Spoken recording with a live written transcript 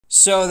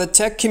So the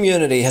tech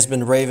community has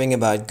been raving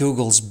about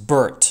Google's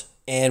BERT,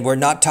 and we're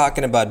not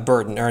talking about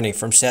Bert and Ernie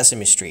from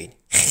Sesame Street.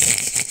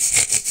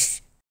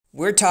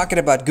 We're talking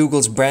about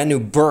Google's brand new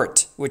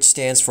BERT, which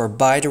stands for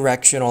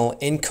Bidirectional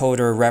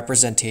Encoder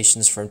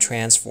Representations from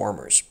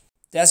Transformers.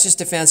 That's just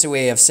a fancy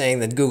way of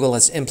saying that Google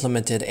has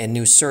implemented a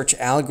new search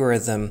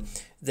algorithm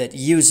that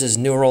uses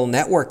neural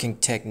networking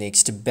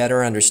techniques to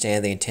better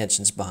understand the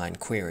intentions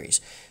behind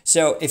queries.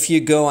 So if you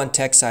go on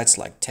tech sites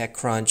like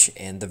TechCrunch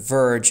and The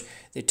Verge,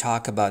 they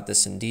talk about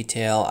this in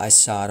detail. I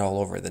saw it all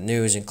over the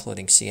news,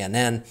 including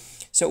CNN.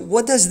 So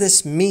what does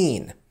this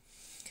mean?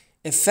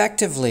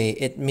 Effectively,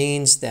 it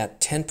means that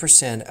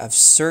 10% of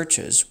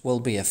searches will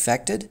be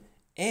affected,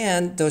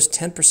 and those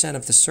 10%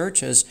 of the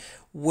searches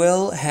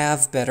will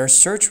have better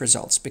search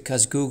results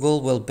because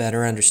Google will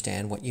better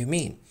understand what you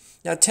mean.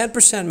 Now,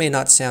 10% may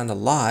not sound a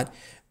lot,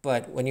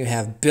 but when you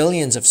have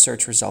billions of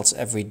search results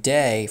every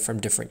day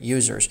from different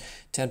users,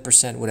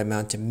 10% would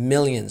amount to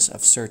millions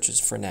of searches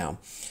for now.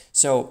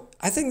 So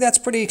I think that's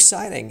pretty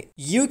exciting.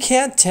 You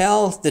can't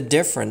tell the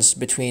difference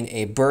between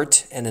a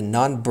BERT and a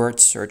non-BERT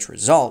search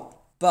result,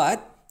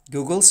 but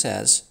Google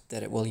says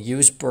that it will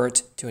use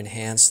BERT to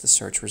enhance the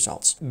search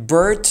results.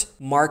 BERT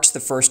marks the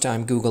first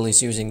time Google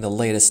is using the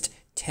latest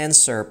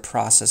tensor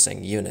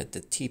processing unit,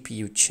 the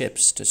TPU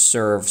chips, to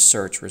serve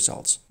search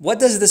results. What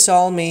does this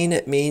all mean?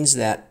 It means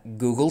that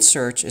Google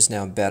Search is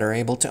now better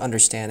able to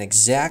understand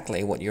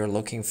exactly what you're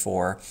looking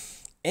for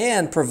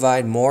and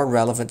provide more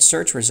relevant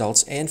search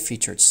results and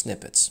featured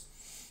snippets.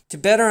 To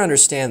better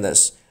understand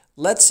this,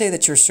 let's say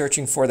that you're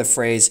searching for the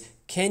phrase,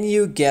 "Can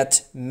you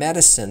get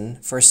medicine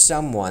for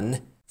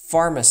someone?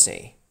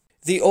 Pharmacy."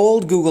 The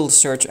old Google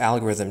search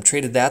algorithm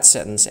treated that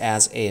sentence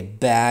as a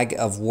bag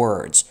of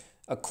words,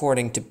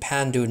 according to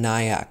Pandu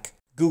Nayak,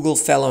 Google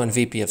Fellow and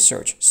VP of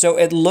Search. So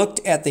it looked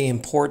at the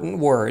important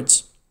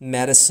words,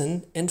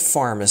 medicine and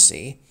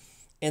pharmacy,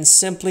 and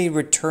simply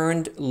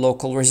returned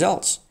local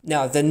results.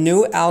 Now, the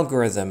new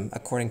algorithm,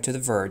 according to The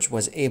Verge,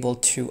 was able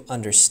to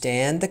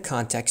understand the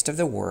context of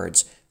the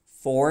words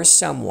for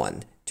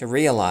someone to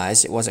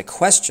realize it was a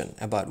question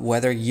about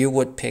whether you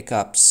would pick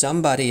up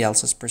somebody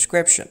else's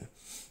prescription,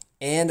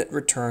 and it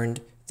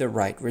returned the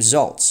right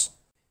results.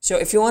 So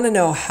if you want to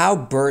know how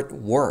BERT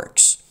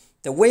works,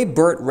 the way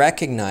BERT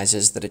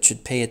recognizes that it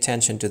should pay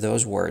attention to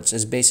those words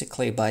is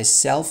basically by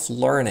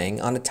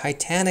self-learning on a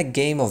titanic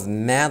game of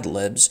Mad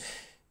Libs.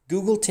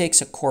 Google takes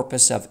a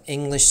corpus of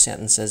English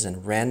sentences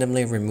and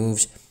randomly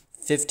removes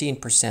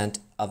 15%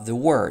 of the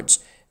words.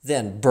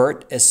 Then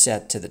BERT is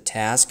set to the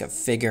task of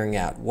figuring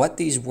out what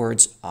these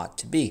words ought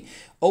to be.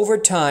 Over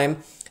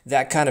time,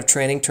 that kind of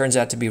training turns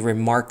out to be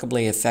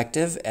remarkably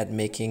effective at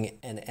making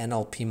an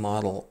NLP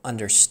model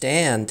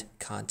understand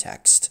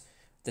context.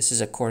 This is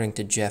according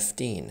to Jeff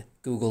Dean,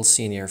 Google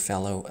Senior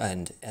Fellow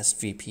and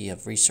SVP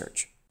of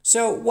Research.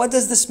 So what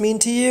does this mean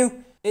to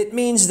you? It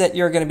means that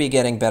you're going to be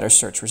getting better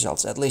search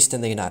results, at least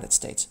in the United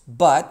States.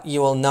 But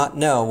you will not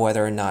know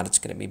whether or not it's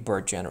going to be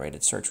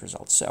BERT-generated search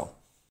results.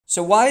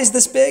 So why is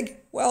this big?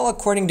 Well,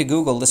 according to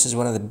Google, this is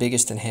one of the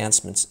biggest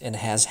enhancements it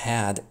has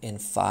had in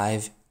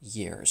 5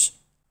 years.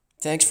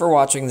 Thanks for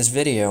watching this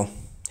video.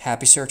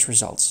 Happy search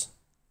results.